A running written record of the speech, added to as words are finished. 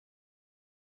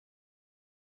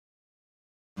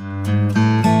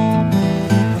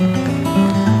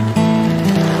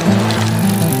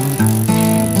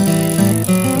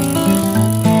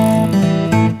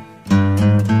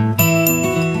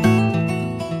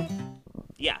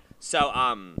Yeah. So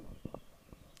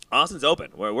Austin's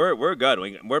open. We're good.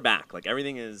 We're back. Like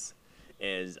everything is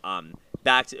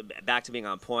back to being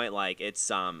on point. Like it's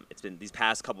been these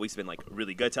past couple weeks have been like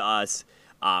really good to us.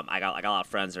 I got a lot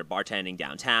of friends that are bartending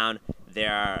downtown.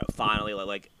 They're finally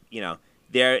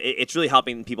it's really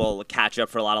helping people catch up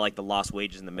for a lot of like the lost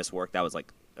wages and the missed work that was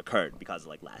like occurred because of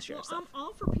like last year and stuff. I'm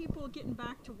all for people getting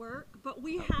back to work, but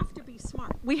we have to be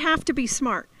smart. We have to be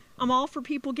smart. I'm all for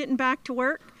people getting back to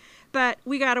work, but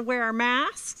we got to wear our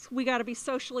masks. We got to be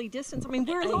socially distanced. I mean,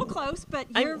 we're a little close, but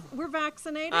we're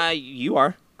vaccinated. You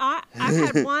are. I've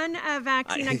had one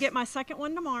vaccine. I get my second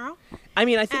one tomorrow. I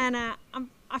mean, I think. And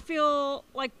I feel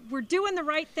like we're doing the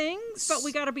right things, but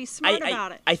we got to be smart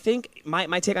about it. I think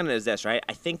my take on it is this, right?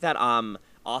 I think that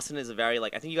Austin is a very I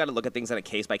think you got to look at things on a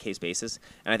case by case basis,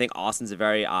 and I think Austin's a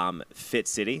very fit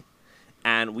city,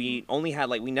 and we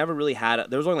never really had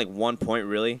there was only like one point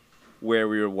really where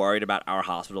we were worried about our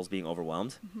hospitals being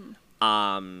overwhelmed,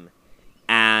 and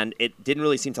it didn't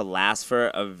really seem to last for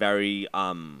a very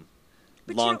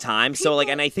long time. So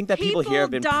and I think that people here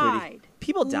have been pretty.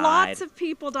 People died. Lots of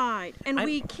people died. And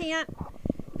we can't,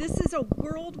 this is a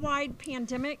worldwide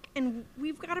pandemic, and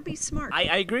we've got to be smart.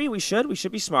 I agree. We should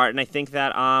be smart. And I think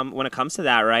that when it comes to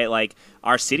that, right, like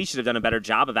our city should have done a better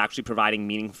job of actually providing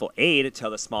meaningful aid to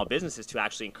the small businesses to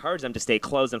actually encourage them to stay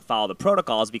closed and follow the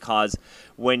protocols, because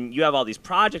when you have all these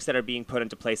projects that are being put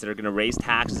into place that are going to raise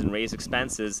taxes and raise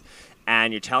expenses,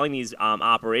 and you're telling these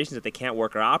operations that they can't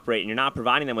work or operate, and you're not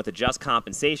providing them with a just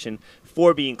compensation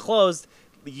for being closed,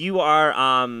 you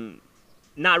are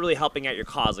not really helping out your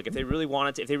cause. Like if they really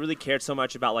wanted to, if they really cared so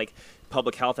much about like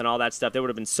public health and all that stuff, there would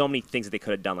have been so many things that they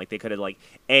could have done. Like they could have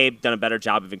done a better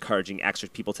job of encouraging extra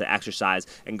people to exercise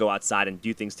and go outside and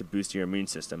do things to boost your immune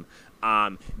system.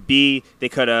 B, they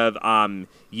could have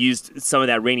used some of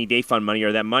that rainy day fund money,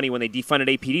 or that money when they defunded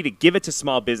APD, to give it to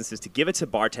small businesses, to give it to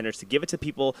bartenders, to give it to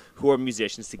people who are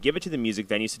musicians, to give it to the music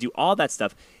venues, to do all that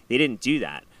stuff. They didn't do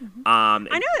that. I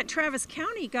know that Travis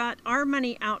County got our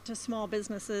money out to small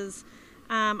businesses.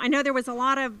 I know there was a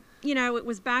lot of, it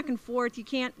was back and forth. You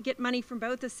can't get money from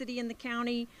both the city and the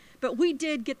county, but we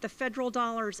did get the federal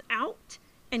dollars out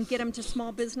and get them to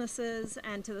small businesses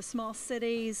and to the small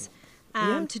cities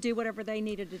to do whatever they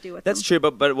needed to do with them. That's true,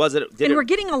 but we're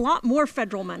getting a lot more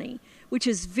federal money, which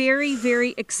is very,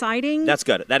 very exciting. That's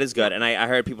good. That is good. And I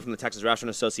heard people from the Texas Restaurant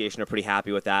Association are pretty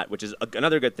happy with that, which is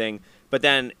another good thing. But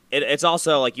then it's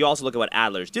also like you also look at what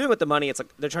Adler's doing with the money. It's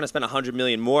like they're trying to spend $100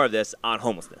 million more of this on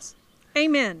homelessness.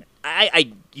 Amen.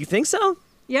 You think so?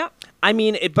 Yep. I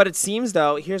mean, but it seems,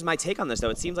 though, here's my take on this, though.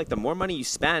 It seems like the more money you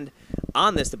spend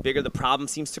on this, the bigger the problem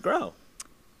seems to grow.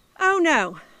 Oh,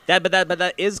 no. But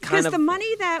that is kind of... Because the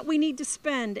money that we need to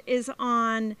spend is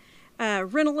on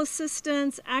rental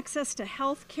assistance, access to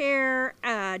health care,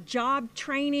 job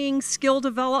training, skill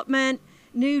development,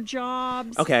 new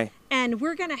jobs. Okay. And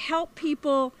we're going to help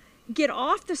people get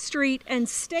off the street and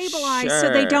stabilize so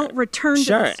they don't return to the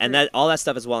street. And that all that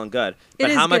stuff is well and good.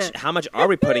 But how much are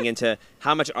we putting into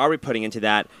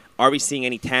that? Are we seeing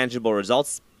any tangible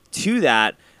results to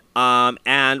that?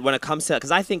 And when it comes to,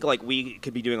 because I think like we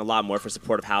could be doing a lot more for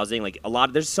supportive housing. Like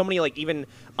there's so many like even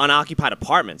unoccupied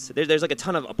apartments. There's like a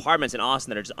ton of apartments in Austin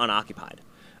that are just unoccupied.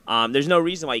 There's no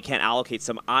reason why you can't allocate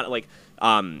some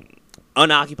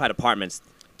unoccupied apartments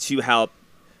to help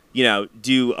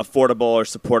do affordable or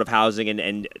supportive housing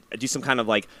and do some kind of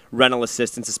like rental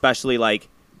assistance, especially like,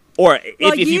 or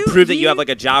if you prove that you have like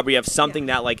a job where you have something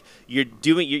that like you're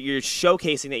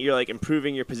showcasing that you're like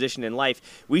improving your position in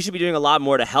life. We should be doing a lot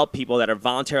more to help people that are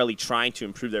voluntarily trying to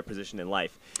improve their position in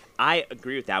life. I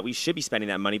agree with that. We should be spending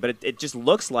that money, but it just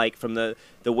looks like from the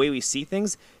way we see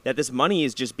things that this money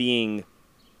is just being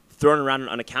thrown around and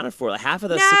unaccounted for. Like half of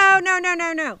the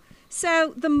No.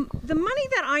 So the money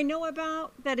that I know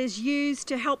about that is used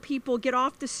to help people get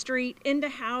off the street into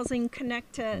housing,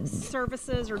 connect to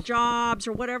services or jobs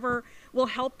or whatever will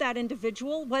help that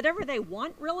individual, whatever they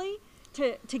want really,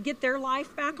 to get their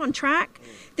life back on track.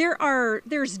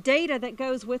 There's data that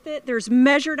goes with it. There's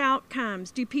measured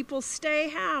outcomes. Do people stay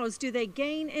housed? Do they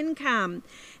gain income?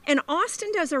 And Austin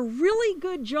does a really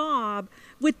good job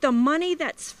with the money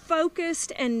that's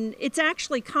focused, and it's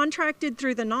actually contracted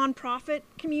through the nonprofit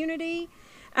community,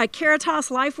 Caritas,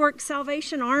 LifeWorks,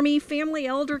 Salvation Army, Family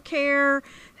Elder Care,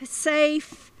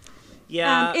 SAFE.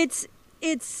 Yeah.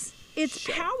 It's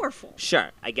powerful. Sure,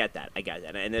 I get that.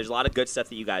 And there's a lot of good stuff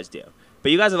that you guys do.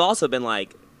 But you guys have also been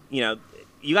like,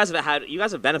 you guys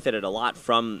have benefited a lot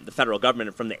from the federal government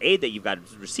and from the aid that you've got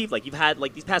received. Like, you've had,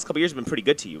 like, these past couple years have been pretty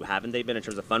good to you, haven't they been, in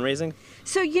terms of fundraising?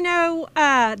 So,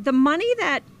 the money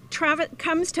that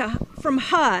comes from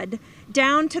HUD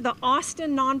down to the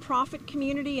Austin nonprofit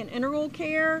community and integral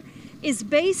care is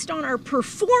based on our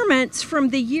performance from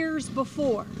the years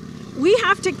before. We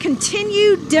have to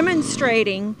continue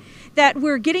demonstrating that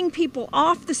we're getting people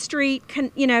off the street,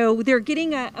 they're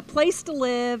getting a place to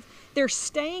live, they're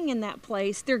staying in that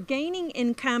place, they're gaining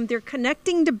income, they're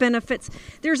connecting to benefits.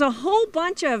 There's a whole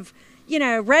bunch of,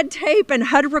 red tape and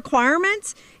HUD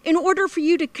requirements in order for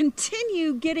you to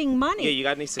continue getting money. Yeah, you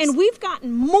got any and we've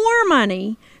gotten more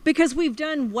money because we've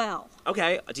done well.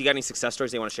 Okay. Do you got any success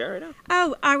stories you want to share right now?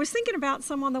 Oh, I was thinking about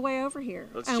some on the way over here.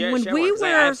 Let's share one, 'cause I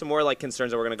have some more, like,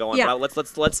 concerns that we're going to go on. Yeah.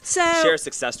 But let's share a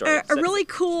success story. A really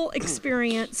cool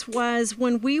experience was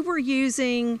when we were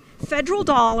using federal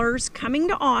dollars coming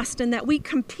to Austin that we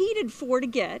competed for to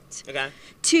get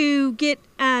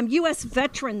U.S.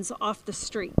 veterans off the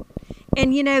street.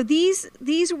 And,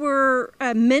 these were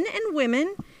men and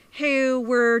women who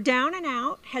were down and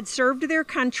out, had served their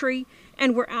country,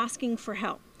 and were asking for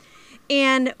help.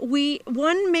 And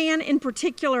one man in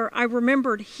particular, I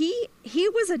remembered, he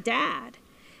was a dad.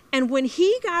 And when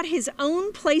he got his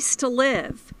own place to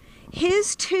live,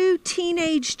 his 2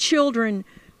 teenage children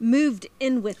moved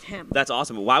in with him. That's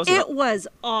awesome. But why was it? Was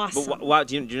awesome. But why,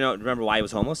 do you remember why he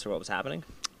was homeless or what was happening?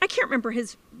 I can't remember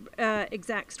his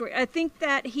exact story. I think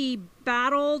that he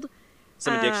battled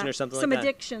some addiction or something like that? Some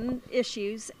addiction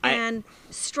issues and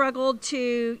struggled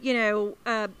to,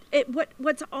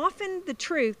 what's often the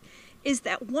truth is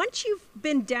that once you've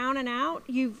been down and out,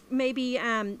 you've maybe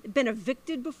been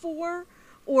evicted before,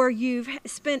 or you've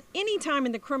spent any time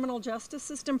in the criminal justice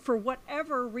system for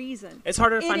whatever reason. It's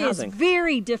harder to find housing. It is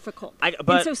very difficult. And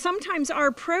so sometimes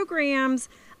our programs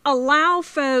allow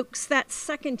folks that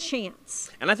second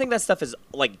chance. And I think that stuff is,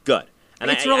 like, good. And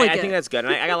it's really good. I think that's good.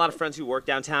 And I got a lot of friends who work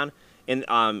downtown, and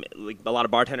like a lot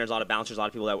of bartenders, a lot of bouncers, a lot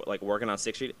of people that like working on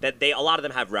 6th Street. A lot of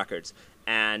them have records,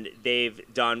 and they've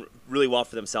done really well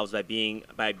for themselves by being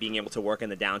able to work in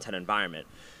the downtown environment.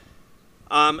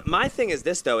 My thing is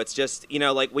this, though. It's just,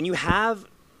 like, when you have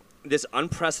this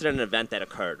unprecedented event that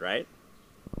occurred, right?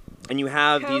 And you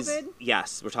have COVID?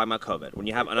 Yes, we're talking about COVID. When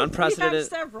you have an unprecedented, we have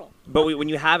several. But when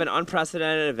you have an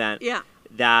unprecedented event,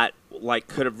 that, like,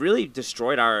 could have really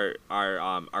destroyed our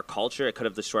culture. It could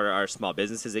have destroyed our small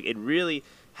businesses. It really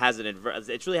has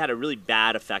it's really had a really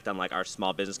bad effect on, like, our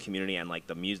small business community and, like,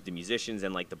 the musicians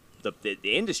and, like, the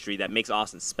industry that makes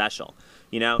Austin special,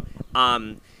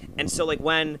 And so, like,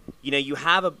 when you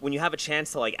have a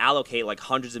chance to, like, allocate, like,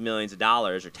 hundreds of millions of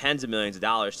dollars or tens of millions of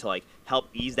dollars to, like, help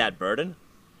ease that burden,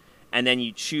 and then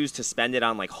you choose to spend it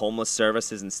on, like, homeless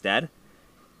services instead.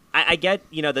 I get,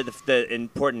 the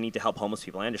important need to help homeless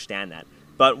people. I understand that.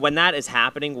 But when that is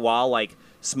happening while, like,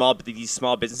 these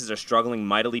small businesses are struggling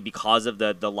mightily because of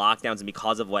the lockdowns and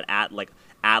because of what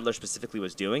Adler specifically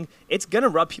was doing, it's going to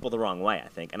rub people the wrong way, I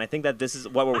think. And I think that this is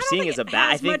what we're seeing is a bad...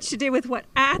 It has much to do with what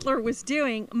Adler was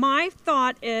doing. My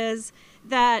thought is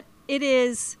that it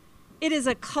is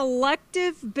a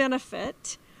collective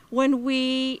benefit when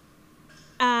we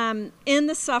end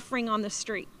the suffering on the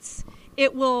streets.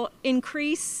 It will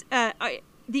increase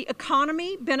the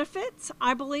economy benefits,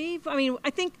 I believe. I mean, I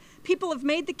think people have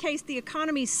made the case the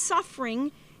economy's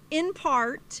suffering in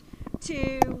part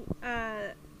to,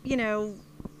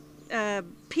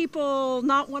 people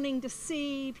not wanting to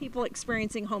see people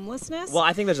experiencing homelessness. Well,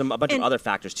 I think there's a bunch of other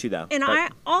factors too, though. And I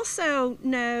also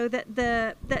know that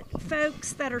that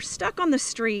folks that are stuck on the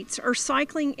streets are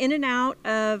cycling in and out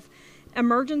of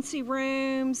emergency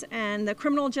rooms and the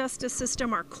criminal justice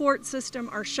system, our court system,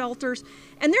 our shelters,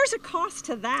 and there's a cost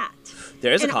to that.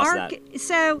 There is a cost to that.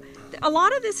 So a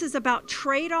lot of this is about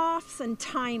trade-offs and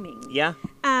timing. Yeah.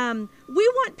 We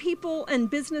want people and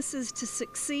businesses to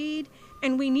succeed,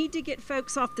 and we need to get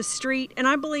folks off the street, and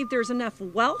I believe there's enough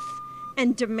wealth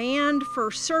and demand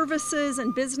for services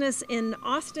and business in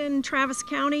Austin, Travis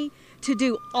County to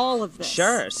do all of this.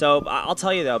 Sure. So I'll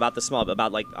tell you, though, about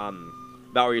about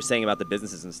what you're saying about the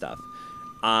businesses and stuff.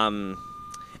 And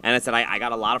I said I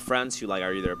got a lot of friends who, like,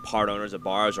 are either part owners of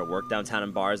bars or work downtown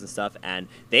in bars and stuff, and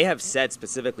they have said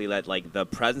specifically that, like, the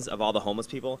presence of all the homeless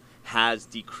people has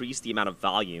decreased the amount of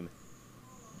volume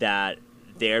that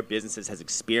their businesses has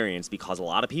experienced, because a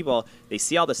lot of people, they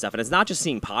see all this stuff, and it's not just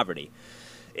seeing poverty.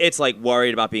 it's like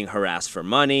worried about being harassed for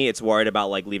money. It's worried about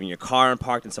like leaving your car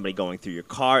unparked and somebody going through your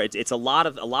car. It's a lot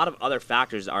of other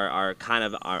factors are kind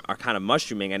of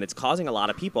mushrooming, and it's causing a lot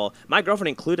of people. My girlfriend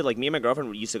included. Like me and my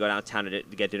girlfriend used to go downtown to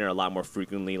get dinner a lot more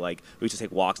frequently. Like we used to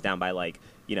take walks down by like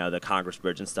the Congress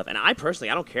Bridge and stuff. And I personally,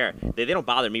 I don't care. They don't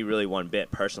bother me really one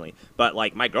bit personally. But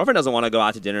like my girlfriend doesn't want to go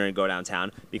out to dinner and go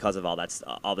downtown because of all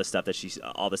the stuff that she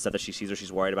sees, or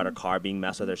she's worried about her car being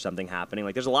messed with or something happening.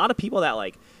 Like there's a lot of people that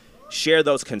like share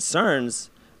those concerns.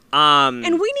 And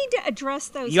we need to address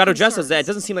those. You got to address those. It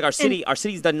doesn't seem like our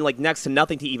city's done like next to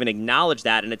nothing to even acknowledge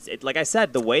that. And it's like I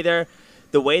said, the way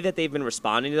that they've been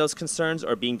responding to those concerns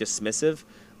or being dismissive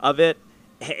of it,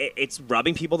 it's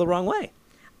rubbing people the wrong way.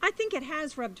 I think it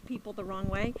has rubbed people the wrong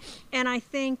way, and I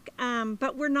think,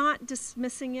 but we're not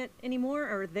dismissing it anymore,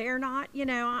 or they're not.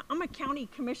 I'm a county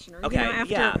commissioner. Okay,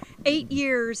 after 8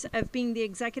 years of being the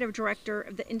executive director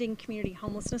of the Indian Community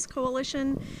Homelessness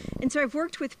Coalition, and so I've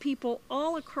worked with people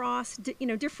all across,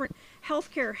 different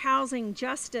healthcare, housing,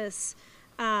 justice,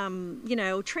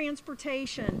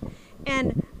 transportation,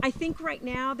 and I think right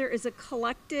now there is a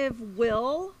collective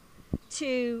will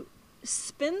to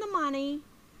spend the money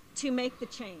to make the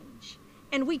change.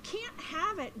 And we can't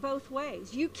have it both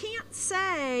ways. You can't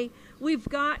say we've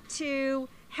got to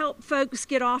help folks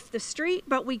get off the street,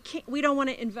 but we don't want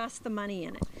to invest the money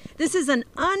in it. This is an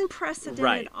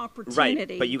unprecedented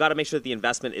opportunity. Right, but you got to make sure that the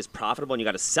investment is profitable, and you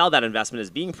got to sell that investment as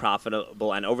being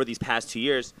profitable. And over these past 2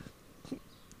 years,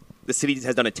 the city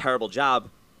has done a terrible job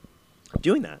of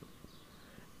doing that.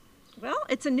 Well,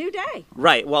 it's a new day.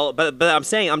 Right. Well, but I'm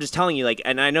just telling you, like,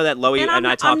 and I know that Loie and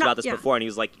I talked about this before, and he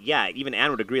was like, yeah, even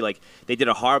Ann would agree, like, they did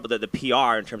a horrible, the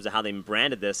PR in terms of how they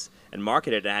branded this and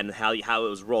marketed it and how it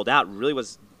was rolled out really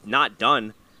was not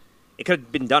done. It could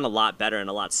have been done a lot better and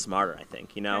a lot smarter, I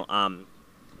think, you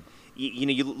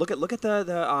look at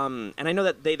the and I know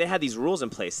that they had these rules in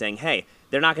place saying, hey,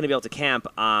 they're not going to be able to camp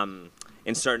in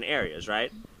certain areas,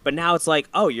 right? But now it's like,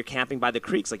 oh, you're camping by the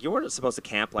creeks. Like you weren't supposed to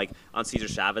camp like on Cesar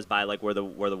Chavez by like where the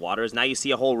water is. Now you see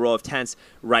a whole row of tents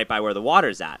right by where the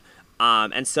water's at.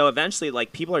 And so eventually,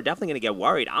 like people are definitely going to get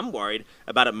worried. I'm worried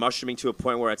about it mushrooming to a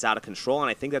point where it's out of control. And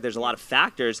I think that there's a lot of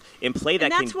factors in play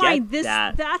that can get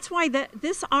that. That's why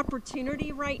this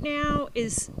opportunity right now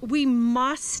is we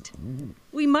must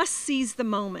seize the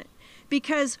moment,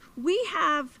 because we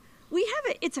have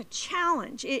it's a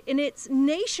challenge and it's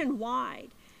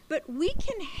nationwide. But we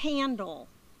can handle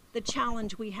the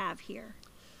challenge we have here.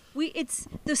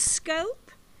 The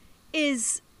scope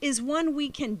is one we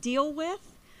can deal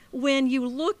with. When you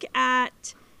look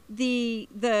at the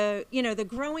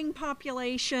growing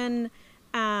population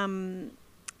in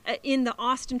the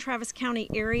Austin Travis County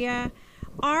area,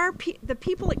 the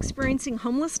people experiencing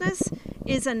homelessness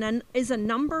is a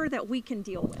number that we can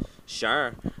deal with.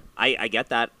 Sure, I get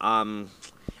that. I'm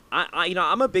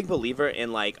a big believer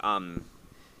in like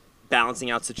balancing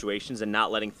out situations and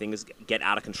not letting things get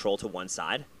out of control to one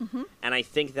side. Mm-hmm. And I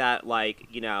think that, like,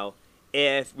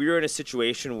 if we were in a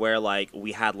situation where, like,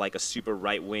 we had, like, a super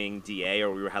right-wing DA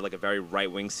or we had, like, a very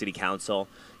right-wing city council,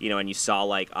 and you saw,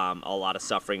 like, a lot of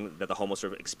suffering that the homeless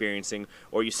were experiencing,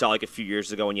 or you saw, like, a few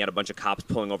years ago when you had a bunch of cops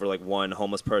pulling over, like, one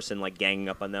homeless person, like, ganging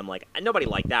up on them, like, nobody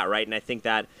liked that, right? And I think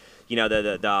that,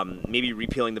 maybe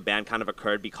repealing the ban kind of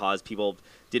occurred because people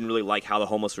didn't really like how the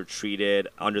homeless were treated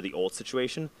under the old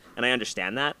situation, and I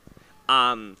understand that.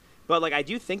 But like I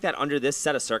do think that under this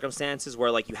set of circumstances, where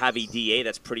like you have a DA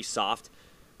that's pretty soft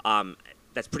on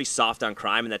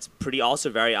crime, and that's pretty also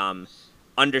very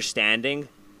understanding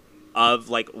of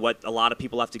like what a lot of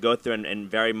people have to go through, and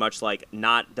very much like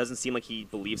doesn't seem like he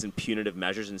believes in punitive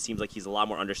measures, and seems like he's a lot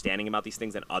more understanding about these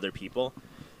things than other people.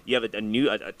 You have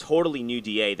a totally new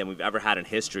DA than we've ever had in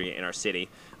history in our city.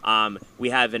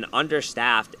 We have an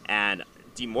understaffed and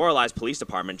demoralized police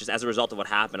department just as a result of what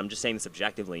happened. I'm just saying this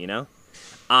objectively, and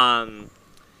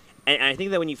I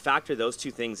think that when you factor those two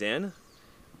things in,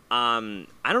 I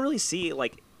don't see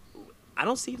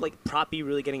Prop B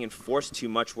really getting enforced too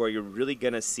much, where you're really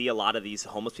gonna see a lot of these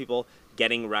homeless people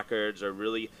getting records or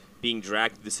really being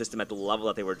dragged through the system at the level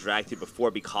that they were dragged through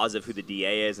before, because of who the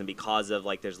DA is and because of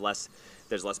like there's less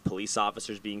police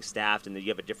officers being staffed, and then you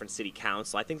have a different city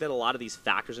council. I think that a lot of these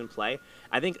factors in play.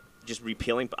 I think just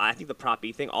repealing, I think the Prop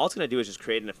B thing, all it's going to do is just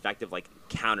create an effective like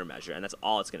countermeasure, and that's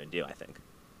all it's going to do. I think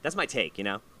that's my take.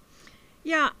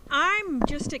 Yeah, I'm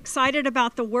just excited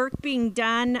about the work being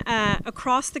done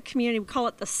across the community. We call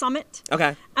it the Summit.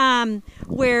 Okay.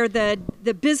 Where the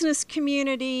business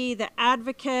community, the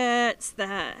advocates,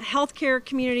 the healthcare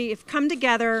community have come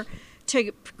together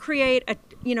to create a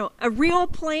real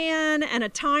plan and a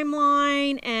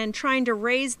timeline, and trying to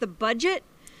raise the budget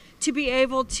to be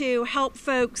able to help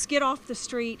folks get off the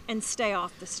street and stay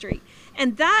off the street.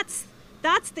 And that's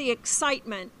the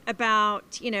excitement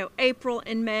about, April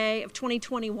and May of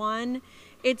 2021.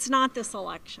 It's not this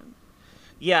election.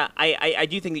 Yeah, I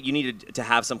do think that you need to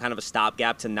have some kind of a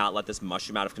stopgap to not let this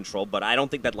mushroom out of control, but I don't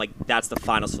think that that's the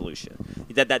final solution.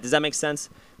 Does that make sense?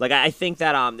 Like I think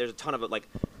that there's a ton of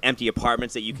empty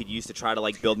apartments that you could use to try to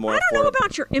build more. I don't know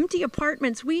about your empty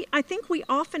apartments. I think we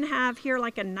often have here a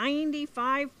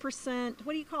 95%.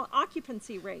 What do you call it?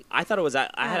 Occupancy rate. I thought it was. I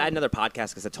had another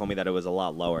podcast that told me that it was a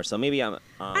lot lower. So maybe I'm.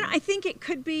 I think it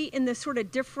could be in the sort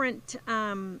of different.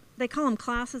 They call them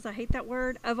classes. I hate that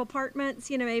word of apartments.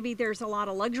 Maybe there's a lot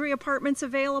of luxury apartments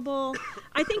available.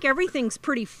 I think everything's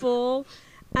pretty full.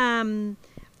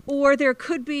 Or there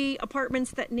could be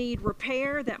apartments that need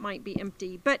repair that might be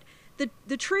empty. But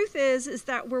the truth is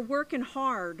that we're working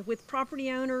hard with property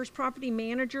owners, property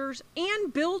managers,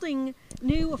 and building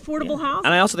new affordable housing.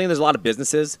 And I also think there's a lot of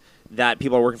businesses that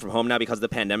people are working from home now because of the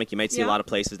pandemic. You might see a lot of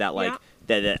places that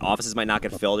that offices might not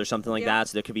get filled or something like that.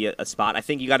 So there could be a spot. I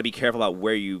think you got to be careful about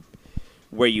where you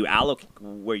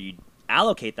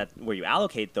allocate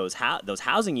those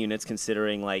housing units,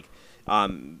 considering the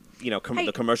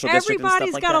commercial district and stuff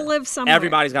like that. Everybody's got to live somewhere.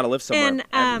 Everybody's got to live somewhere.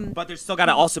 But there's still got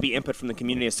to also be input from the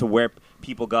community as to where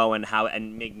people go and how,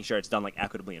 and making sure it's done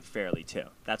equitably and fairly too.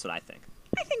 That's what I think.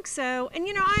 I think so. And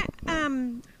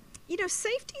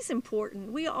safety's important.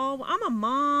 I'm a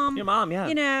mom. Your mom, yeah.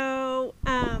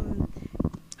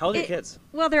 How old are your kids?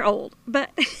 Well, they're old, but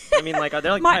I mean,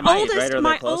 they're my age, right? Or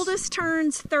my oldest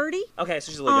turns 30. Okay,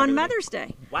 so she's a on Mother's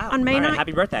Day. Wow! On May 9th.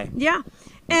 Happy birthday! Yeah,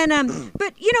 and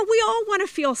but we all want to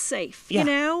feel safe. Yeah.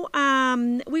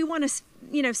 We want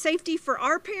to, safety for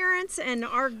our parents and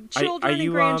our children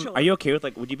and grandchildren. Are you okay with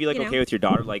would you be okay with your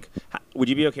daughter? Would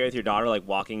you be okay with your daughter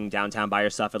walking downtown by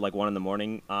herself at 1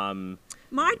 a.m?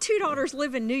 My two daughters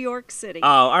live in New York City. Oh,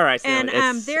 all right. So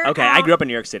and they're okay. Out, I grew up in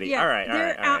New York City. Yeah, all right.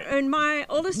 And my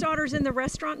oldest daughter's in the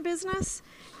restaurant business,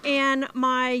 and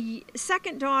my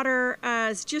second daughter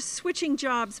is just switching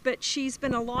jobs, but she's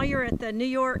been a lawyer at the New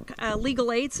York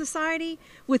Legal Aid Society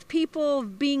with people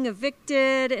being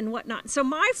evicted and whatnot. So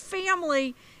my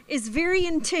family is very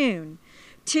in tune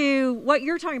to what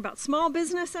you're talking about: small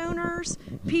business owners,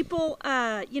 people,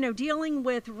 dealing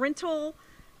with rental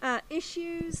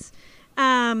issues.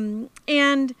 I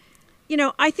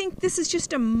think this is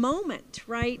just a moment,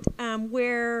 right,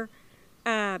 where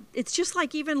it's just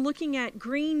even looking at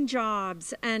green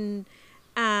jobs and,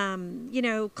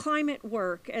 climate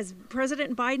work. As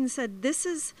President Biden said, this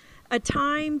is a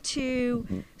time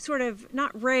to sort of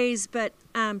not raise, but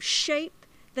shape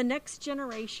the next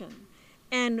generation.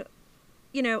 And,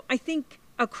 I think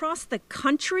across the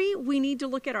country, we need to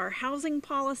look at our housing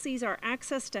policies, our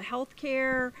access to health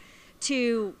care,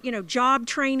 to job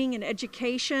training and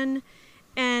education,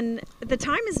 and the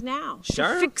time is now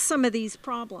to fix some of these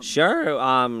problems. Sure.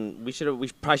 We probably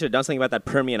should have done something about that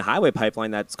Permian Highway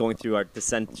pipeline that's going through our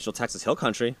Central Texas Hill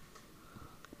Country.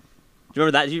 Do you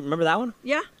remember that? Do you remember that one?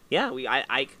 Yeah. Yeah.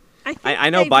 I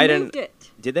know Biden moved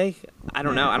it. Did they? I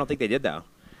don't know. I don't think they did though.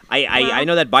 I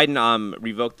know that Biden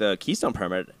revoked the Keystone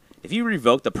permit. If you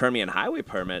revoke the Permian Highway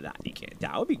permit, that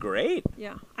would be great.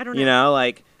 Yeah, I don't know.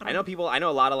 I know people. I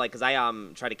know a lot of because I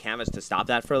tried to canvass to stop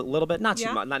that for a little bit. Not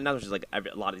too much. Not just a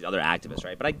lot of these other activists,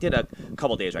 right? But I did a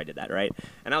couple days where I did that, right?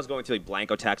 And I was going to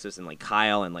Blanco, Texas, and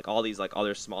Kyle, and all these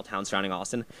other small towns surrounding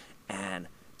Austin, and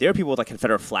there were people with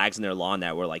Confederate flags in their lawn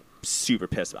that were super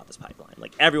pissed about this pipeline.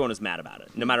 Everyone was mad about it,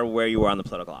 no matter where you were on the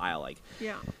political aisle.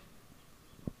 Yeah.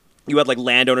 You had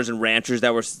landowners and ranchers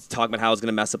that were talking about how it was going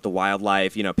to mess up the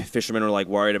wildlife. Fishermen were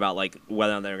worried about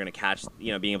whether or not they were going to catch,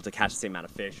 being able to catch the same amount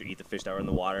of fish or eat the fish that were in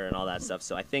the water and all that stuff.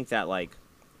 So I think that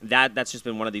that's just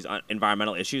been one of these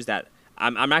environmental issues that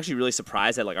I'm actually really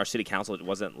surprised that our city council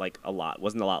wasn't a lot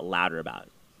louder about.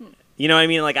 You know what I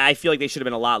mean? I feel like they should have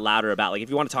been a lot louder about if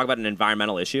you want to talk about an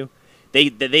environmental issue,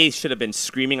 they should have been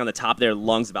screaming on the top of their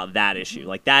lungs about that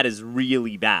issue. That is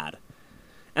really bad.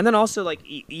 And then also,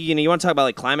 you want to talk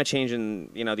about climate change and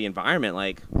the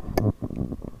environment,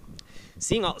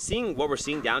 seeing what we're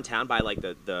seeing downtown by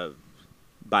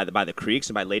by the creeks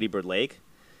and by Lady Bird Lake,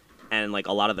 and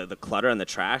a lot of the clutter and the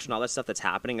trash and all that stuff that's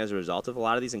happening as a result of a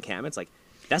lot of these encampments,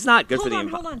 that's not good for the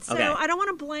environment. Hold on. So I don't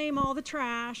want to blame all the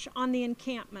trash on the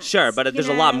encampments. Sure, but there's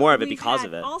a lot more of it because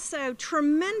of it. Also,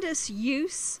 tremendous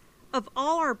use of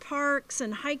all our parks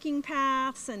and hiking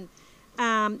paths and.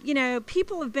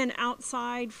 People have been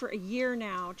outside for a year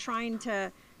now trying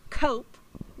to cope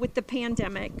with the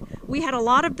pandemic. We had a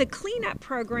lot of the cleanup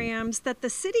programs that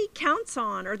the city counts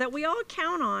on, or that we all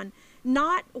count on,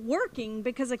 not working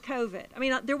because of COVID. I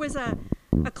mean, there was a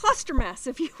a cluster mess,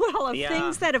 if you will, of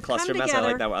things that have come cluster together. mess. I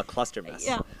like that one. A cluster mess.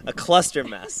 Yeah. A cluster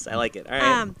mess. I like it. All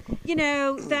right. You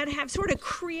know, that have sort of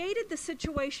created the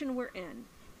situation we're in.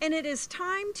 And it is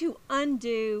time to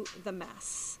undo the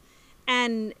mess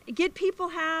and get people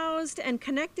housed and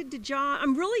connected to job.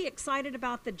 I'm really excited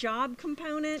about the job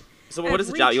component. So what is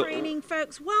the job? Retraining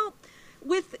folks. Well,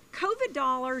 with COVID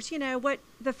dollars, you know, what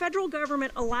the federal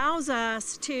government allows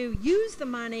us to use the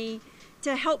money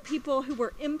to help people who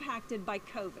were impacted by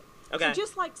COVID. Okay. So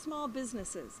just like small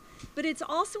businesses. But it's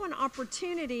also an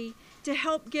opportunity to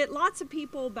help get lots of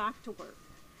people back to work.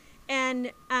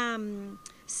 And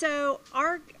so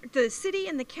the city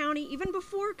and the county, even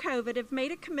before COVID, have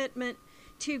made a commitment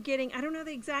to getting, I don't know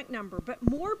the exact number, but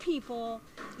more people,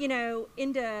 you know,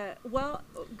 into, well,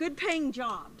 good paying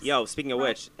jobs. Yo, speaking of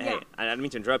which, Yeah. hey, I didn't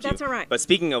mean to interrupt you. That's all right. But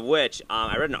speaking of which,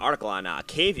 I read an article on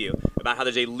KView about how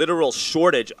there's a literal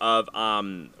shortage of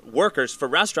workers for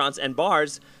restaurants and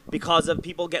bars because of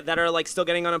people that are like still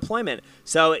getting unemployment.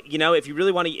 So, you know, if you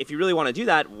really want to do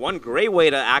that, one great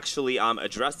way to actually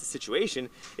address the situation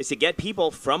is to get people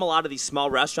from a lot of these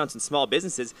small restaurants and small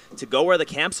businesses to go where the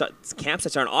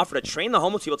campsites are and offer to train the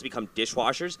homeless people to become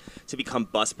dishwashers, to become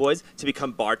busboys, to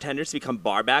become bartenders, to become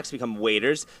barbacks, to become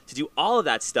waiters, to do all of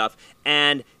that stuff.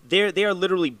 And they are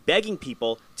literally begging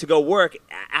people to go work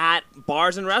at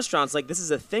bars and restaurants. Like, this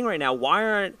is a thing right now. Why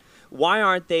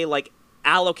aren't they like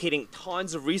allocating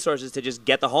tons of resources to just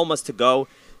get the homeless to go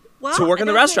to work in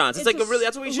the restaurants? It's like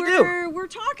that's what we should do. We're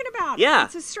talking about Yeah. it.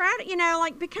 It's a strategy, you know,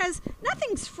 like, because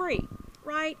nothing's free,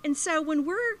 right? And so when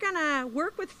we're gonna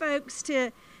work with folks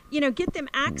to, you know, get them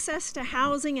access to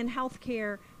housing and health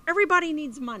care, everybody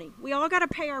needs money. We all got to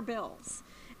pay our bills.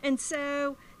 And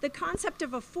so the concept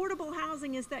of affordable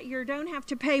housing is that you don't have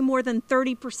to pay more than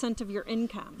 30% of your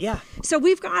income. Yeah. So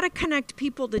we've got to connect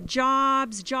people to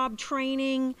jobs, job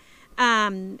training,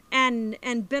 and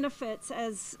benefits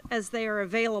as they are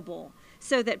available,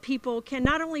 so that people can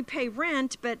not only pay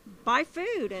rent but buy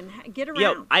food and get around.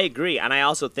 Yeah, I agree, and I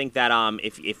also think that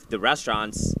if the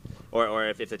restaurants or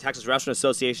if the Texas Restaurant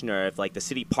Association, or if like the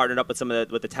city partnered up with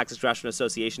with the Texas Restaurant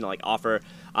Association to like offer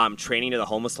training to the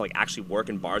homeless to like actually work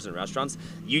in bars and restaurants,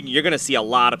 you're gonna see a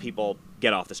lot of people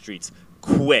get off the streets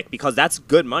quick, because that's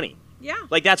good money. Yeah.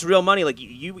 Like, that's real money. Like,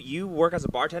 you work as a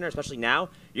bartender, especially now,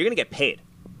 you're gonna get paid.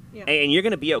 Yeah. And you're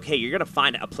going to be okay. You're going to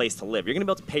find a place to live. You're going to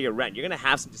be able to pay your rent. You're going to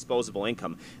have some disposable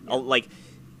income. Yeah.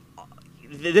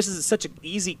 This is such an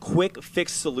easy, quick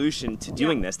fix solution to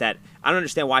doing this that I don't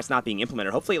understand why it's not being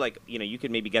implemented. Hopefully, like, you know, you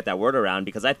could maybe get that word around,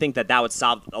 because I think that would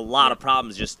solve a lot of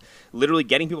problems, just literally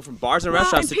getting people from bars and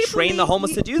restaurants to train the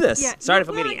homeless to do this. Yeah. Sorry if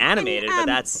I'm getting animated, but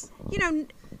that's... You know,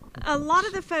 a lot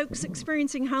of the folks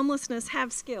experiencing homelessness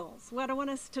have skills. What, I want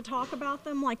us to talk about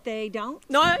them like they don't?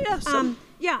 No, yeah.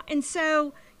 Yeah, and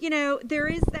so, you know, there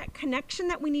is that connection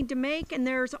that we need to make, and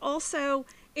there's also,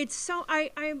 it's so,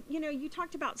 you know, you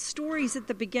talked about stories at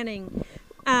the beginning.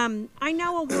 I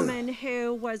know a woman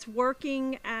who was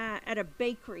working at a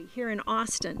bakery here in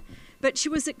Austin, but she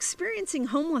was experiencing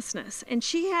homelessness, and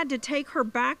she had to take her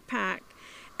backpack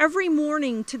every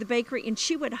morning to the bakery, and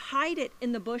she would hide it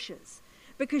in the bushes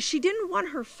because she didn't want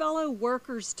her fellow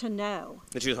workers to know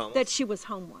that she was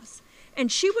homeless. And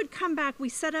she would come back. We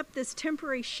set up this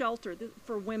temporary shelter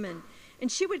for women. And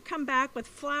she would come back with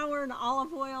flour and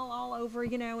olive oil all over,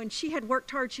 you know, and she had worked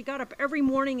hard. She got up every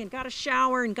morning and got a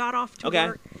shower and got off to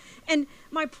work. And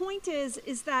my point is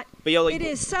that it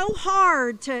is so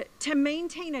hard to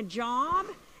maintain a job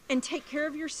and take care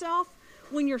of yourself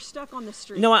when you're stuck on the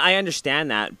street. No, I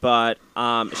understand that, but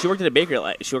she worked at a bakery.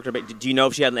 Do you know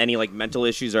if she had any like mental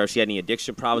issues, or if she had any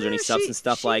addiction problems, or any substance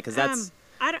stuff like? Because that's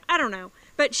I don't know.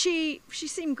 But she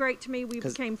seemed great to me. We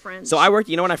became friends. So I worked,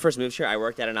 you know, when I first moved here, I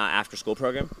worked at an after-school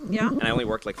program. Yeah. And I only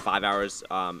worked like 5 hours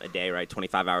a day, right?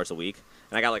 25 hours a week.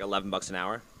 And I got like $11 an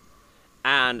hour.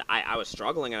 And I was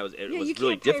struggling. It was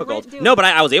really difficult. No, but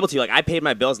I was able to. Like, I paid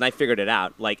my bills and I figured it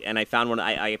out. Like, and I found one.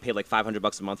 I paid like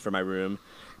 $500 a month for my room,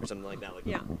 or something like that. Like,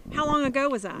 yeah. How long ago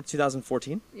was that?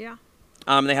 2014. Yeah.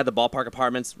 They had the Ballpark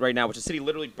Apartments right now, which the city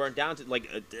literally burnt down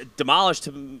to demolished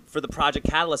for the Project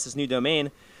Catalyst, this new domain.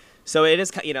 So it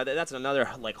is, you know, that's another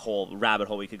like whole rabbit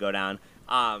hole we could go down.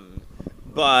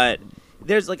 But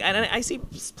there's like, and I see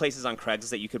places on Craigslist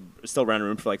that you could still rent a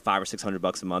room for like $500 or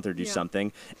 $600 a month, or do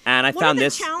something. And I found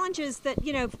this. One of the challenges that,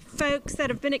 you know, folks that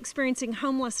have been experiencing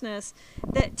homelessness,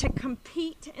 that to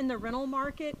compete in the rental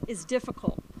market is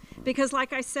difficult. Because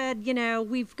like I said, you know,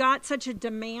 we've got such a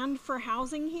demand for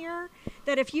housing here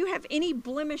that if you have any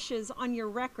blemishes on your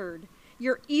record,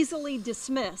 you're easily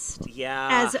dismissed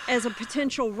Yeah. as a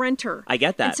potential renter. I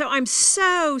get that. And so I'm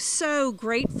so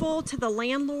grateful to the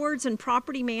landlords and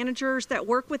property managers that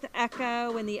work with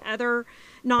Echo and the other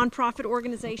nonprofit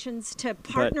organizations to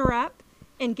partner up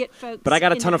and get folks. But I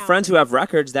got a into ton of friends housing. who have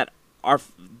records that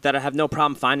have no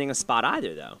problem finding a spot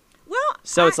either, though. Well,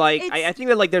 So it's like I think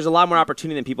that like there's a lot more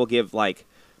opportunity than people give like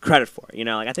credit for. You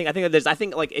know, like I think that there's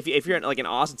like if you're in, like in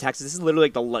Austin, Texas, this is literally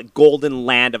like the golden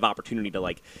land of opportunity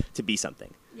to be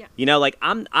something. Yeah. You know, like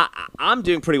I'm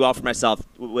doing pretty well for myself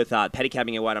with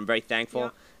pedicabbing and what. I'm very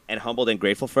thankful and humbled and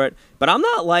grateful for it. But I'm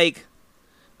not like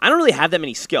I don't really have that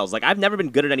many skills. Like I've never been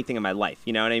good at anything in my life.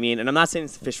 You know what I mean? And I'm not saying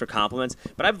this to fish for compliments,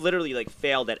 but I've literally like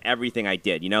failed at everything I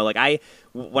did. You know, like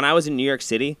when I was in New York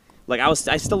City, like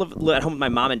I still live at home with my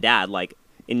mom and dad, like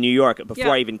in New York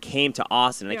before I even came to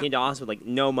Austin. And I came to Austin with like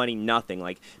no money, nothing.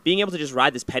 Like being able to just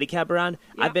ride this pedicab around,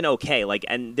 I've been okay. Like,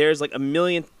 and there's like a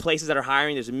million places that are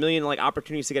hiring. There's a million like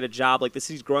opportunities to get a job. Like the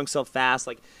city's growing so fast.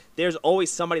 Like there's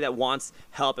always somebody that wants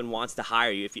help and wants to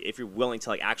hire you if you're willing to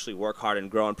like actually work hard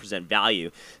and grow and present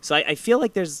value. So I feel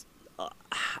like there's,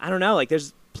 I don't know, like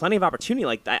there's plenty of opportunity.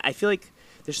 Like I feel like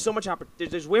there's so much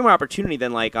there's way more opportunity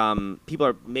than like people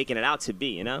are making it out to be.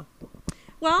 You know.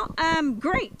 Well,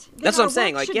 great. Then That's what our I'm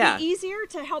saying, work like, should yeah. be easier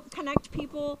to help connect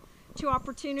people to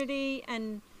opportunity,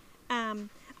 and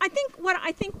I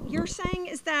think you're saying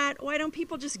is that why don't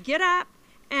people just get up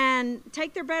and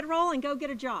take their bedroll and go get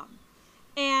a job?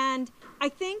 And I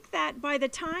think that by the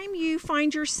time you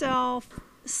find yourself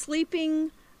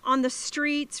sleeping on the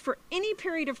streets for any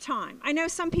period of time, I know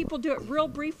some people do it real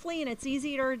briefly and it's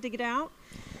easier to get out,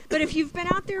 but if you've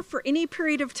been out there for any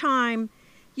period of time,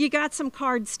 you got some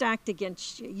cards stacked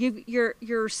against you.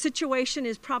 Your situation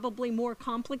is probably more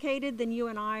complicated than you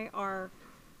and I are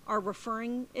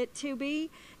referring it to be,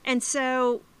 and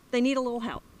so they need a little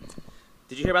help.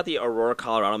 Did you hear about the Aurora,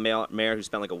 Colorado mayor who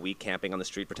spent like a week camping on the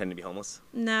street pretending to be homeless?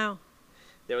 No.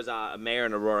 There was a mayor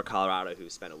in Aurora, Colorado who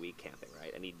spent a week camping,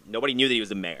 right? And nobody knew that he was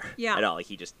the mayor at all. Like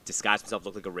he just disguised himself,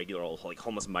 looked like a regular old like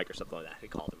homeless Mike or something like that. They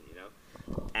called him, you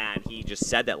know. And he just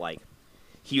said that like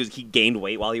he gained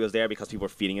weight while he was there because people were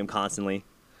feeding him constantly,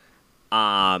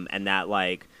 and that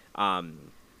like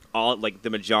all like the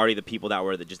majority of the people that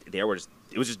were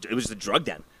it was just a drug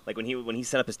den. Like when he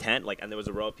set up his tent, like, and there was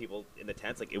a row of people in the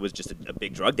tents, like it was just a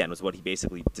big drug den was what he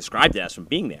basically described it as from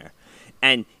being there.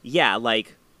 And yeah,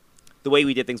 like the way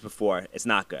we did things before, it's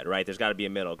not good, right? There's got to be a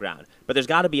middle ground, but there's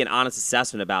got to be an honest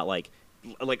assessment about like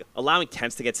allowing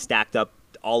tents to get stacked up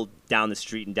all down the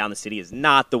street and down the city is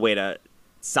not the way to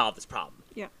solve this problem.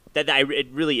 Yeah. It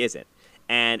really isn't.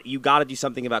 And you got to do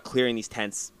something about clearing these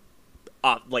tents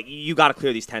off. Like, you got to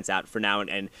clear these tents out for now.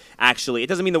 And actually, it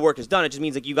doesn't mean the work is done. It just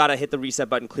means, like, you got to hit the reset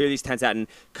button, clear these tents out,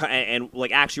 and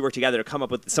like, actually work together to come up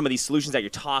with some of these solutions that you're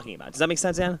talking about. Does that make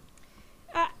sense, Anna?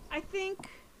 I think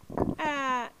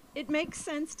it makes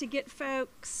sense to get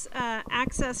folks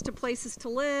access to places to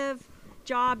live,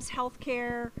 jobs,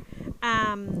 healthcare,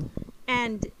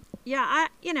 and, yeah,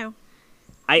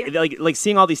 like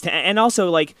seeing all these and also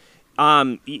like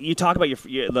you talk about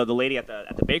the lady at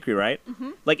the bakery, right?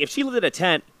 Mm-hmm. Like if she lived in a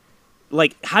tent,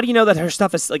 like how do you know that her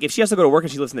stuff is like if she has to go to work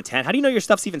and she lives in the tent, how do you know your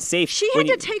stuff's even safe? She had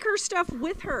to take her stuff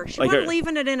with her. She wasn't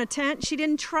leaving it in a tent. She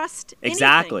didn't trust anything.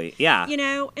 Exactly. Yeah. You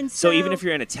know, and so even if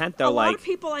you're in a tent though, a lot of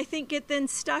people I think get then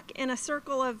stuck in a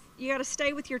circle of you got to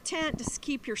stay with your tent to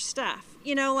keep your stuff.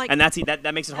 You know, like, and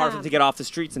that makes it hard for them to get off the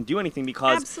streets and do anything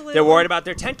because absolutely. They're worried about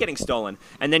their tent getting stolen,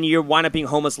 and then you wind up being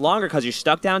homeless longer because you're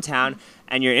stuck downtown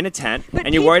and you're in a tent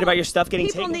and you're worried about your stuff getting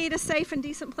taken. People need a safe and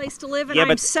decent place to live, and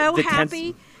I'm so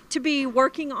happy to be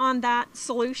working on that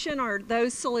solution or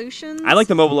those solutions. I like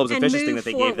the Mobile Lobes officials thing that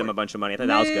they gave them a bunch of money. I thought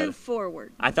that was good. Move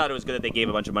forward. I thought it was good that they gave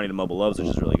a bunch of money to Mobile Lobes, which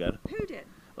is really good. Who did?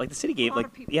 Like the city gave,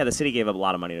 the city gave up a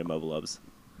lot of money to Mobile Lobes,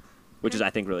 which is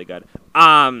I think really good.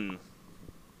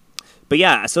 But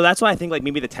yeah, so that's why I think like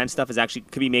maybe the tent stuff is actually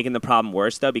could be making the problem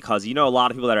worse though, because you know a lot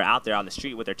of people that are out there on the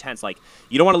street with their tents, like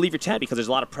you don't want to leave your tent because there's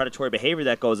a lot of predatory behavior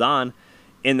that goes on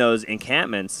in those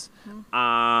encampments.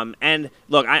 Mm-hmm. And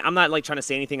look, I'm not like trying to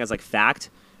say anything as like fact,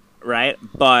 right?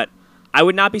 But I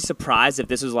would not be surprised if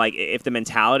this was like if the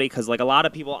mentality, because like a lot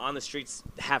of people on the streets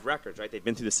have records, right? They've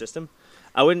been through the system.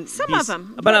 I wouldn't. Some of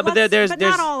them, but there's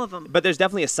not all of them. But there's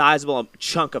definitely a sizable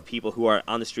chunk of people who are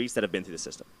on the streets that have been through the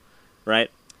system,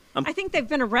 right? I think they've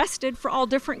been arrested for all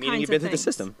different kinds of things. You've been through the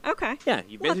system. Okay. Yeah,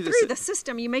 you've been through the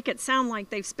system. You make it sound like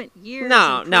they've spent years.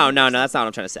 No, that's not what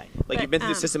I'm trying to say. Like you've been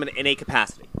through the system in a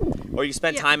capacity, or you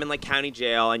spent time in like county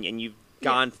jail and you've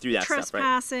gone through that stuff, right?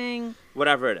 Trespassing.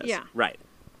 Whatever it is. Yeah. Right.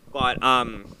 But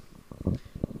I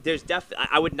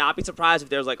would not be surprised if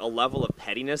there's like a level of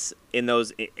pettiness in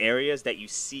those areas that you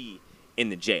see in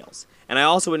the jails. And I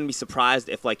also wouldn't be surprised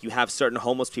if like you have certain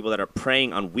homeless people that are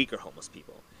preying on weaker homeless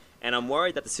people. And I'm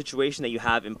worried that the situation that you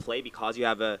have in play, because you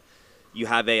have a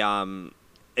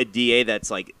DA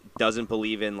that's like doesn't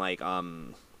believe in like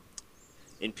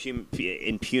in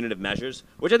punitive measures,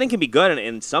 which I think can be good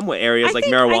in some areas like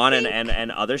marijuana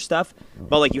and other stuff.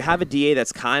 But like you have a DA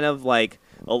that's kind of like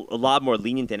a lot more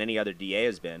lenient than any other DA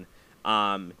has been.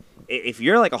 If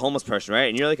you're like a homeless person, right,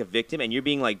 and you're like a victim and you're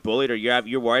being like bullied, or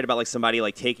you're worried about like somebody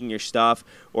like taking your stuff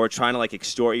or trying to like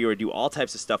extort you or do all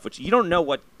types of stuff, which you don't know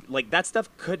what, like that stuff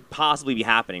could possibly be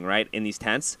happening, right, in these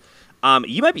tents.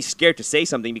 You might be scared to say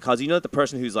something because you know that the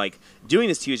person who's like doing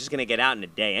this to you is just going to get out in a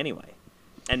day anyway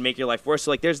and make your life worse.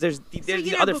 So like there's these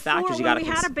other factors you got to consider. When we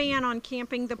had a ban on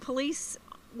camping, the police,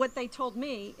 what they told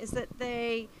me is that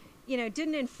they,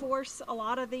 didn't enforce a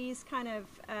lot of these kind of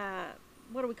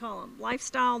what do we call them?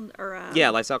 Lifestyle or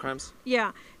lifestyle crimes.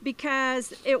 Yeah,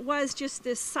 because it was just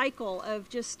this cycle of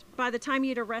just by the time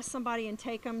you'd arrest somebody and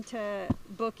take them to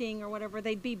booking or whatever,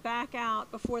 they'd be back out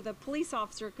before the police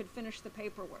officer could finish the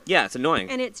paperwork. Yeah, it's annoying.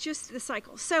 And it's just the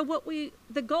cycle. So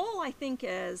the goal I think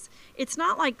is, it's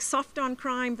not like soft on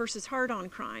crime versus hard on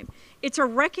crime. It's a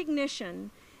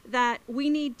recognition that we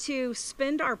need to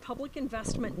spend our public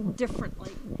investment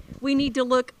differently. We need to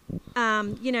look,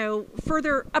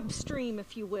 further upstream,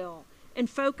 if you will, and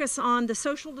focus on the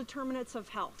social determinants of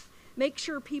health. Make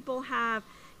sure people have,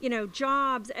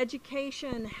 jobs,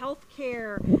 education, health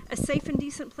care, a safe and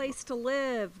decent place to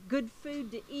live, good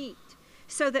food to eat,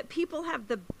 so that people have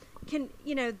the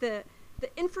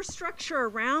infrastructure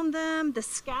around them, the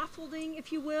scaffolding,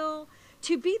 if you will,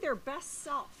 to be their best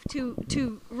self,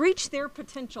 to reach their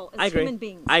potential as human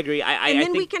beings. I agree. And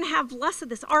then we can have less of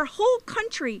this. Our whole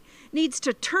country needs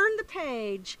to turn the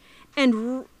page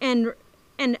and live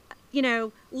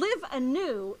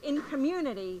anew in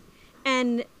community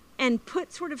and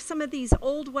put sort of some of these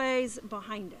old ways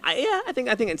behind us. I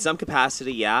think in some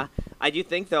capacity, yeah. I do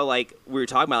think, though, like we were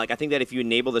talking about, like I think that if you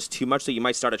enable this too much, so you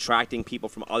might start attracting people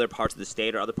from other parts of the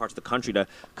state or other parts of the country to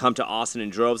come to Austin in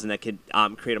droves, and that could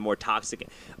create a more toxic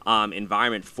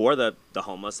environment for the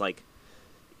homeless. Like,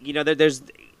 you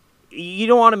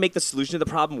don't want to make the solution to the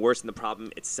problem worse than the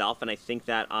problem itself. And I think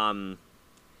that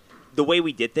the way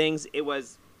we did things,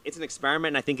 it's an experiment,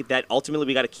 and I think that ultimately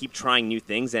we got to keep trying new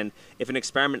things. And if an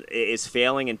experiment is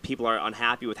failing and people are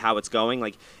unhappy with how it's going,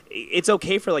 like it's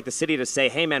okay for like the city to say,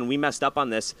 "Hey, man, we messed up on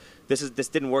this. This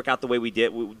didn't work out the way we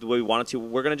wanted to.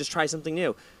 We're gonna just try something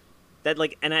new." That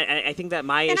and I think that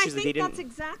my issue is that they didn't. And I think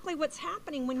that's exactly what's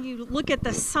happening when you look at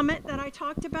the summit that I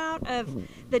talked about of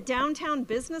the Downtown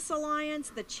Business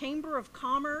Alliance, the Chamber of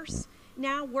Commerce,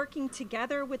 now working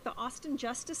together with the Austin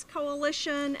Justice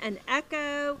Coalition and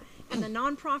ECHO and the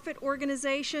nonprofit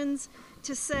organizations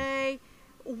to say,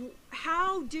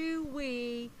 how do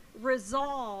we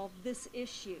resolve this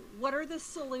issue? What are the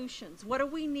solutions? What do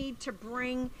we need to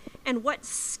bring, and what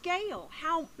scale?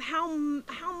 How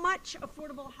much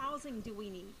affordable housing do we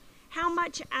need? How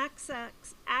much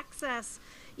access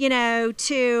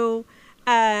to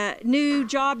new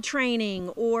job training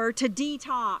or to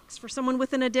detox for someone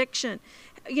with an addiction?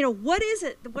 What is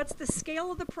it? What's the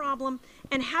scale of the problem,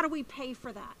 and how do we pay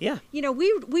for that? Yeah.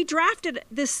 We drafted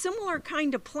this similar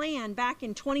kind of plan back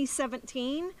in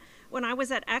 2017 when I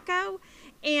was at ECHO,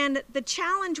 and the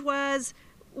challenge was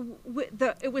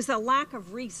it was a lack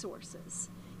of resources.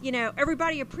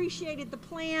 Everybody appreciated the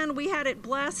plan. We had it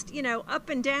blessed, up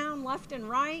and down, left and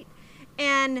right,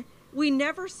 and we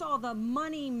never saw the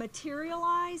money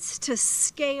materialize to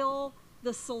scale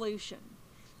the solution.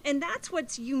 And that's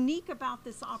what's unique about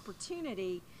this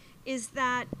opportunity, is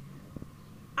that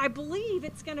I believe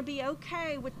it's going to be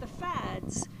okay with the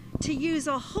feds to use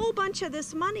a whole bunch of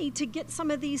this money to get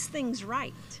some of these things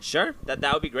right. Sure, that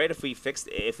would be great if we fixed.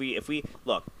 If we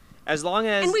look, as long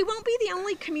as, and we won't be the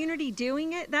only community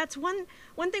doing it. That's one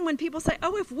thing when people say,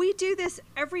 "Oh, if we do this,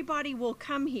 everybody will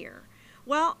come here."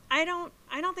 Well, I don't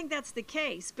think that's the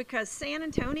case, because San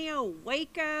Antonio,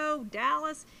 Waco,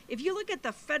 Dallas, if you look at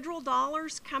the federal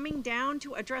dollars coming down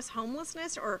to address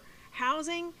homelessness or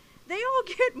housing, they all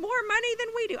get more money than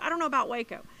we do. I don't know about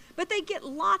Waco, but they get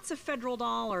lots of federal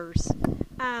dollars.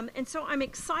 And so I'm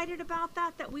excited about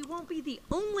that we won't be the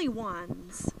only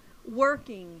ones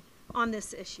working on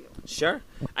this issue. Sure.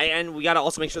 And we got to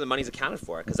also make sure the money's accounted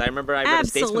for, because I remember I read a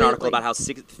Statesman article about how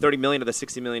 $30 million of the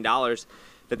 $60 million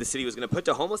that the city was going to put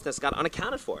to homelessness got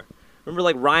unaccounted for. Remember,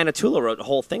 like Ryan Atula wrote a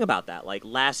whole thing about that, like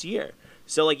last year.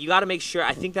 So like you got to make sure.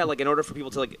 I think that like in order for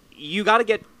people to you got to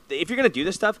get if you're going to do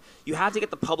this stuff, you have to get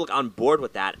the public on board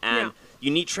with that. And Yeah.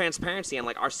 you need transparency. And,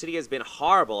 like, our city has been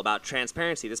horrible about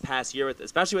transparency this past year,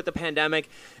 especially with the pandemic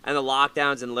and the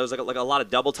lockdowns. And there was, like a lot of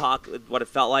double talk, what it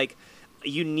felt like.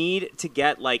 You need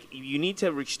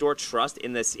to restore trust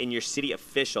in your city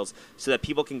officials so that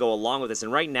people can go along with this.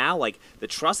 And right now, like, the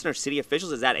trust in our city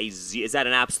officials is at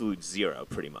an absolute zero,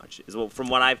 pretty much. From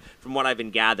what I've been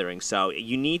gathering. So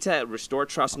you need to restore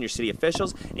trust in your city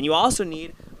officials, and you also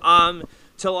need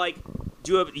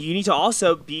you need to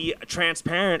also be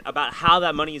transparent about how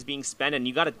that money is being spent, and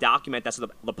you got to document that so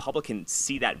the public can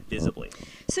see that visibly.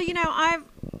 So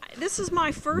this is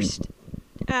my first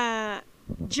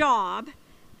job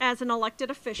as an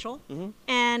elected official,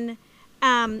 and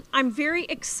I'm very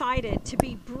excited to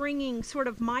be bringing sort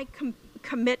of my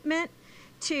commitment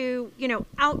to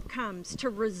outcomes, to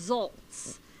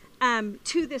results,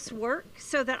 to this work,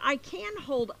 so that I can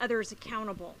hold others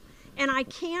accountable, and I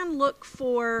can look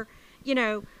for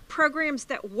programs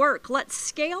that work. Let's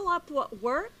scale up what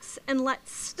works, and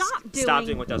let's stop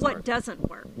doing what doesn't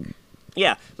work.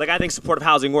 Yeah, like, I think supportive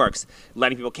housing works.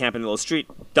 Letting people camp in the middle of the street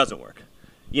doesn't work.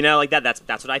 Like that.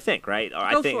 That's what I think, right? Or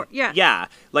Go for it. Yeah. Yeah.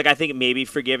 Like, I think maybe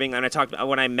forgiving. And I talked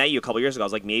when I met you a couple years ago. I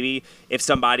was like, maybe if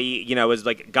somebody was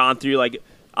like gone through like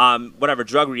whatever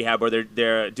drug rehab, or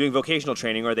they're doing vocational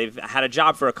training, or they've had a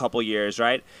job for a couple years,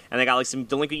 right? And they got like some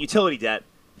delinquent utility debt.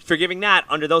 Forgiving that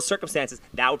under those circumstances,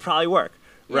 that would probably work.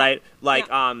 Right, like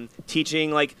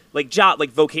teaching like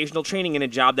vocational training in a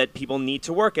job that people need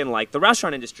to work in, like the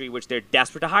restaurant industry, which they're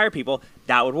desperate to hire people.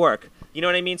 That would work. You know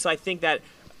what I mean? So I think that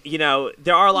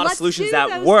there are a lot of solutions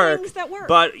that work,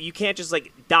 but you can't just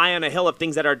like die on a hill of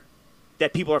things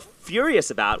that people are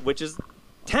furious about, which is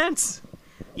tense.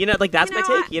 Like that's my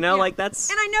take. Like that's.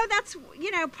 And I know that's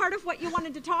part of what you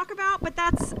wanted to talk about, but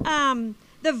that's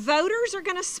the voters are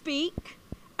going to speak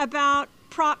about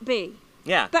Prop B.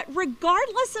 Yeah. But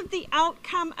regardless of the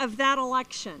outcome of that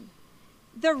election,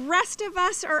 the rest of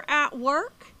us are at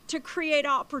work to create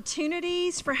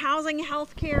opportunities for housing,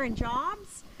 health care, and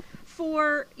jobs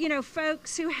for,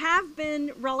 folks who have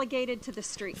been relegated to the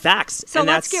street. Facts. So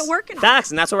let's get working on it. Facts.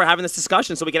 And that's why we're having this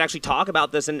discussion, so we can actually talk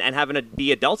about this and having to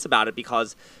be adults about it,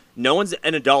 because no one's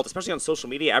an adult, especially on social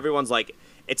media. Everyone's like,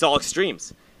 it's all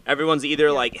extremes. Everyone's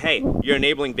either like, hey, you're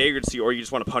enabling vagrancy, or you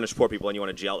just want to punish poor people and you want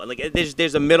to jail. And like,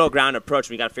 there's a middle ground approach.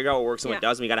 We got to figure out what works and what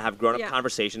doesn't. We got to have grown-up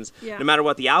conversations. Yeah. No matter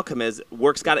what the outcome is,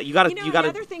 work's got to. You got to. The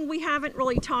other thing we haven't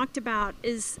really talked about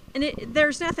is,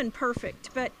 there's nothing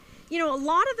perfect, but a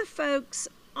lot of the folks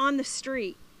on the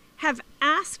street have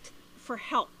asked for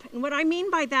help, and what I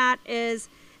mean by that is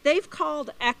they've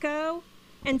called ECHO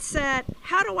and said,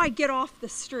 "How do I get off the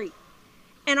street?"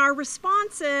 And our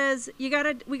response is, we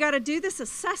gotta do this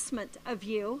assessment of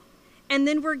you, and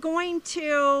then we're going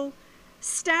to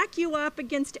stack you up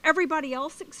against everybody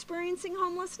else experiencing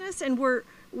homelessness, and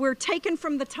we're taken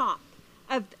from the top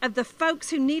of the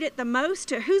folks who need it the most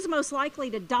to who's most likely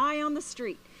to die on the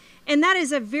street. And that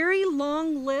is a very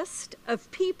long list of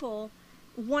people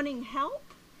wanting help.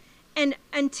 And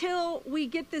until we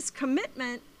get this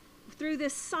commitment through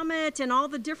this summit and all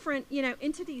the different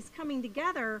entities coming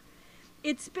together,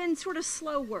 it's been sort of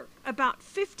slow work. About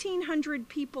 1,500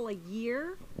 people a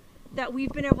year that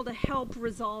we've been able to help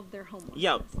resolve their homelessness.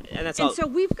 Yeah, and so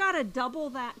we've got to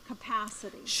double that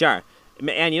capacity. Sure.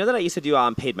 And you know that I used to do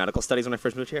paid medical studies when I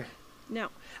first moved here? No.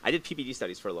 I did PPD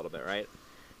studies for a little bit, right?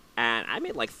 And I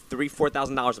made like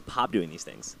 $3,000-$4,000 a pop doing these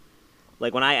things.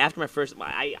 Like when I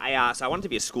wanted to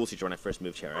be a school teacher when I first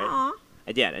moved here, right? Aww.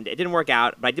 I did, and it didn't work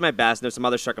out, but I did my best. And there's some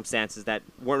other circumstances that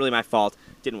weren't really my fault.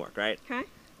 Didn't work, right? Okay.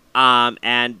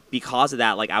 And because of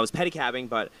that, like, I was pedicabbing,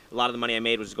 but a lot of the money I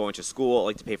made was going to school,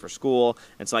 like to pay for school.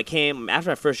 And so I came after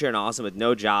my first year in Austin with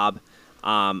no job.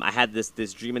 I had this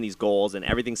dream and these goals, and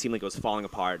everything seemed like it was falling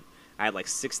apart. I had like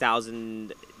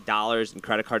 $6,000 in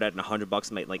credit card debt and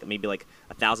 $100 in like maybe like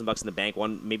 $1,000 in the bank,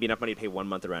 maybe enough money to pay 1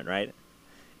 month of rent, right?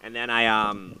 And then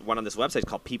I went on this website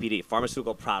called PPD,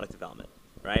 Pharmaceutical Product Development,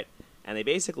 right? And they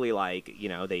basically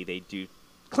they do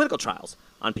clinical trials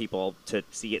on people to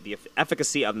see the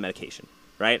efficacy of the medication,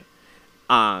 right?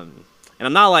 And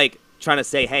I'm not like trying to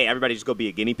say, hey, everybody just go be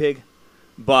a guinea pig,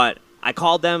 but I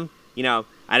called them. I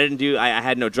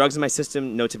had no drugs in my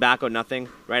system, no tobacco, nothing,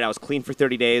 right? I was clean for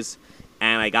 30 days,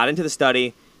 and I got into the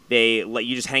study. They let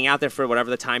you just hang out there for whatever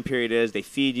the time period is. They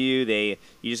feed you.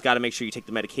 You just got to make sure you take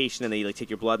the medication, and they take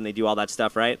your blood, and they do all that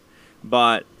stuff, right?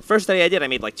 But the first study I did, I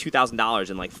made like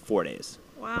 $2,000 in like 4 days.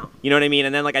 Wow. You know what I mean?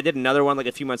 And then like I did another one like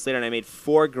a few months later, and I made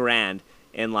 $4,000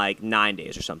 in like 9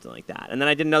 days or something like that. And then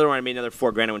I did another one. I made another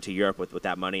 $4,000. I went to Europe with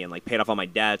that money and like paid off all my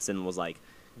debts and was like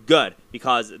good,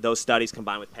 because those studies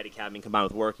combined with pedicabbing, combined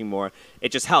with working more,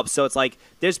 it just helps. So it's like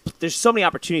there's so many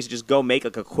opportunities to just go make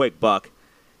like a quick buck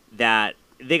that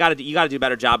you got to do a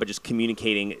better job of just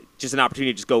communicating. Just an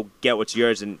opportunity to just go get what's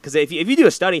yours. And because if you do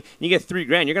a study and you get $3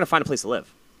 grand, you're gonna find a place to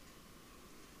live.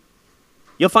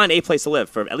 You'll find a place to live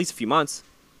for at least a few months.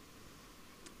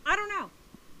 I don't know.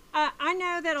 I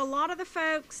know that a lot of the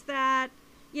folks that,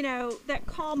 that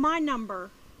call my number,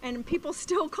 and people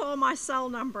still call my cell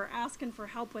number asking for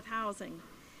help with housing,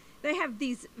 they have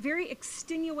these very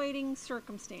extenuating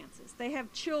circumstances. They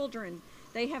have children.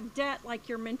 They have debt, like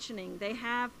you're mentioning. They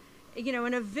have,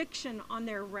 an eviction on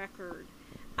their record.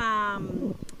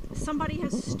 Somebody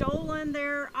has stolen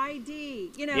their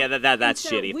ID. Yeah, that's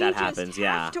so shitty if that happens. We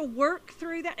just have to work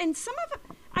through that. And some of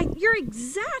it, you're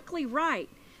exactly right.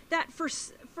 That for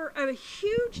a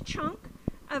huge chunk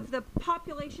of the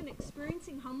population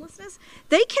experiencing homelessness,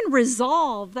 they can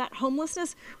resolve that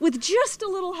homelessness with just a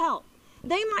little help.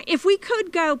 They might, if we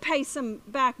could go pay some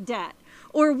back debt,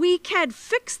 or we could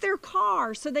fix their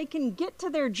car so they can get to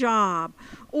their job,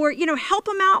 or help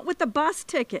them out with the bus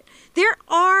ticket. There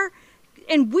are,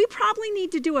 and we probably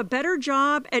need to do a better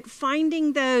job at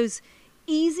finding those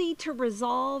easy to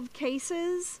resolve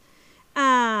cases,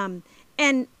 and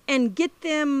get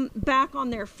them back on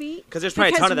their feet. Because there's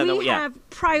probably a ton of them. We have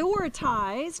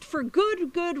prioritized, for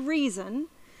good reason,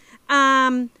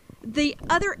 the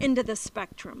other end of the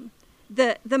spectrum,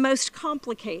 the most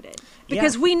complicated,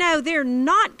 because we know they're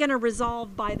not going to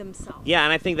resolve by themselves. Yeah,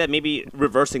 and I think that maybe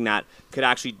reversing that could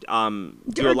actually do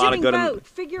a lot of good. Both,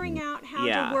 figuring out how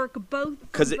to work both.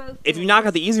 Because if you knock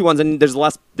out the easy ones, then there's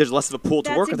less of a pool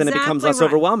to work with, and it becomes less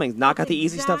overwhelming. Knock out the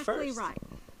easy stuff first. Exactly right.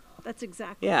 That's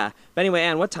exactly. Yeah. But anyway,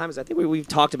 Ann, what time is it? I think we've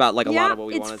talked about like a lot of what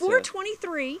we wanted to. It's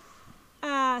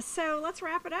 4:23. So let's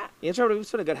wrap it up. Yeah, we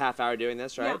spent a good half hour doing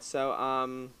this, right? Yeah.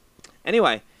 So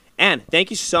anyway, Ann,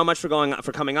 thank you so much for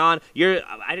coming on.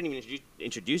 I didn't even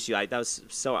introduce you. That was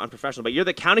so unprofessional. But you're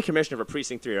the county commissioner for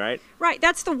Precinct 3, right? Right.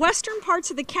 That's the western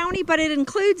parts of the county, but it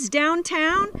includes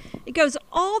downtown. It goes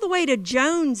all the way to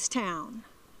Jonestown.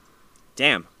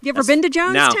 Damn. You ever been to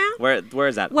Jonestown? No. Where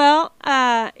is that? Well,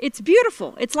 it's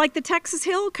beautiful. It's like the Texas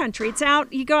Hill Country. It's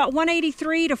out. You go out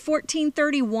 183 to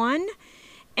 1431,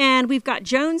 and we've got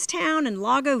Jonestown and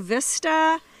Lago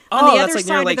Vista. On the other like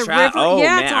side near of the Lake river. Oh,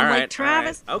 yeah, man. it's on All Lake right,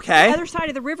 Travis. all right. Okay. On the other side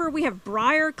of the river, we have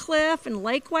Briarcliff and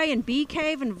Lakeway and Bee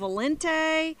Cave and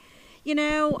Valente.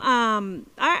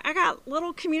 I got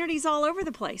little communities all over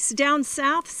the place. Down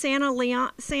south, San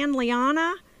Leona.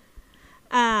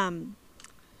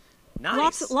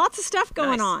 Nice. Lots of stuff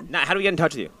going on. Now, how do we get in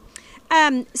touch with you?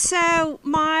 So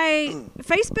my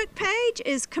Facebook page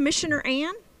is Commissioner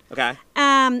Ann. Okay.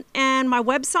 And my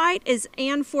website is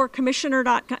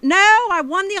annforcommissioner.com. No, I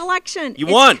won the election. You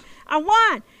won. I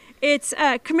won. It's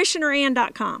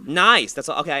commissionerann.com. Nice. That's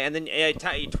all. Okay. And then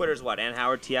Twitter's what? Ann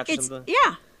Howard TX or something?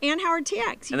 Yeah. Ann Howard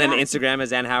TX. And then Instagram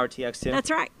is Ann Howard TX too?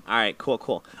 That's right. All right,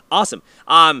 cool. Awesome.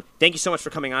 Thank you so much for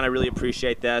coming on. I really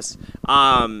appreciate this.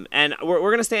 And we're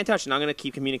going to stay in touch, and I'm going to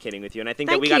keep communicating with you. And I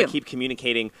think that we got to keep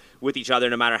communicating with each other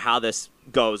no matter how this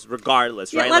goes,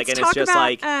 regardless, right? Let's talk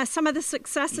about some of the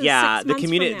successes. Yeah, 6 months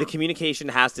from now. The communication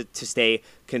has to stay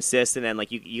consistent, and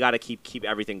like you got to keep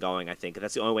everything going. I think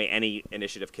that's the only way any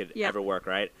initiative could ever work,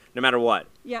 right? No matter what.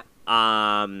 Yeah.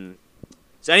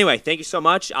 So anyway, thank you so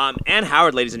much. Ann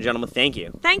Howard, ladies and gentlemen, thank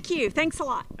you. Thank you. Thanks a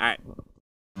lot. All right.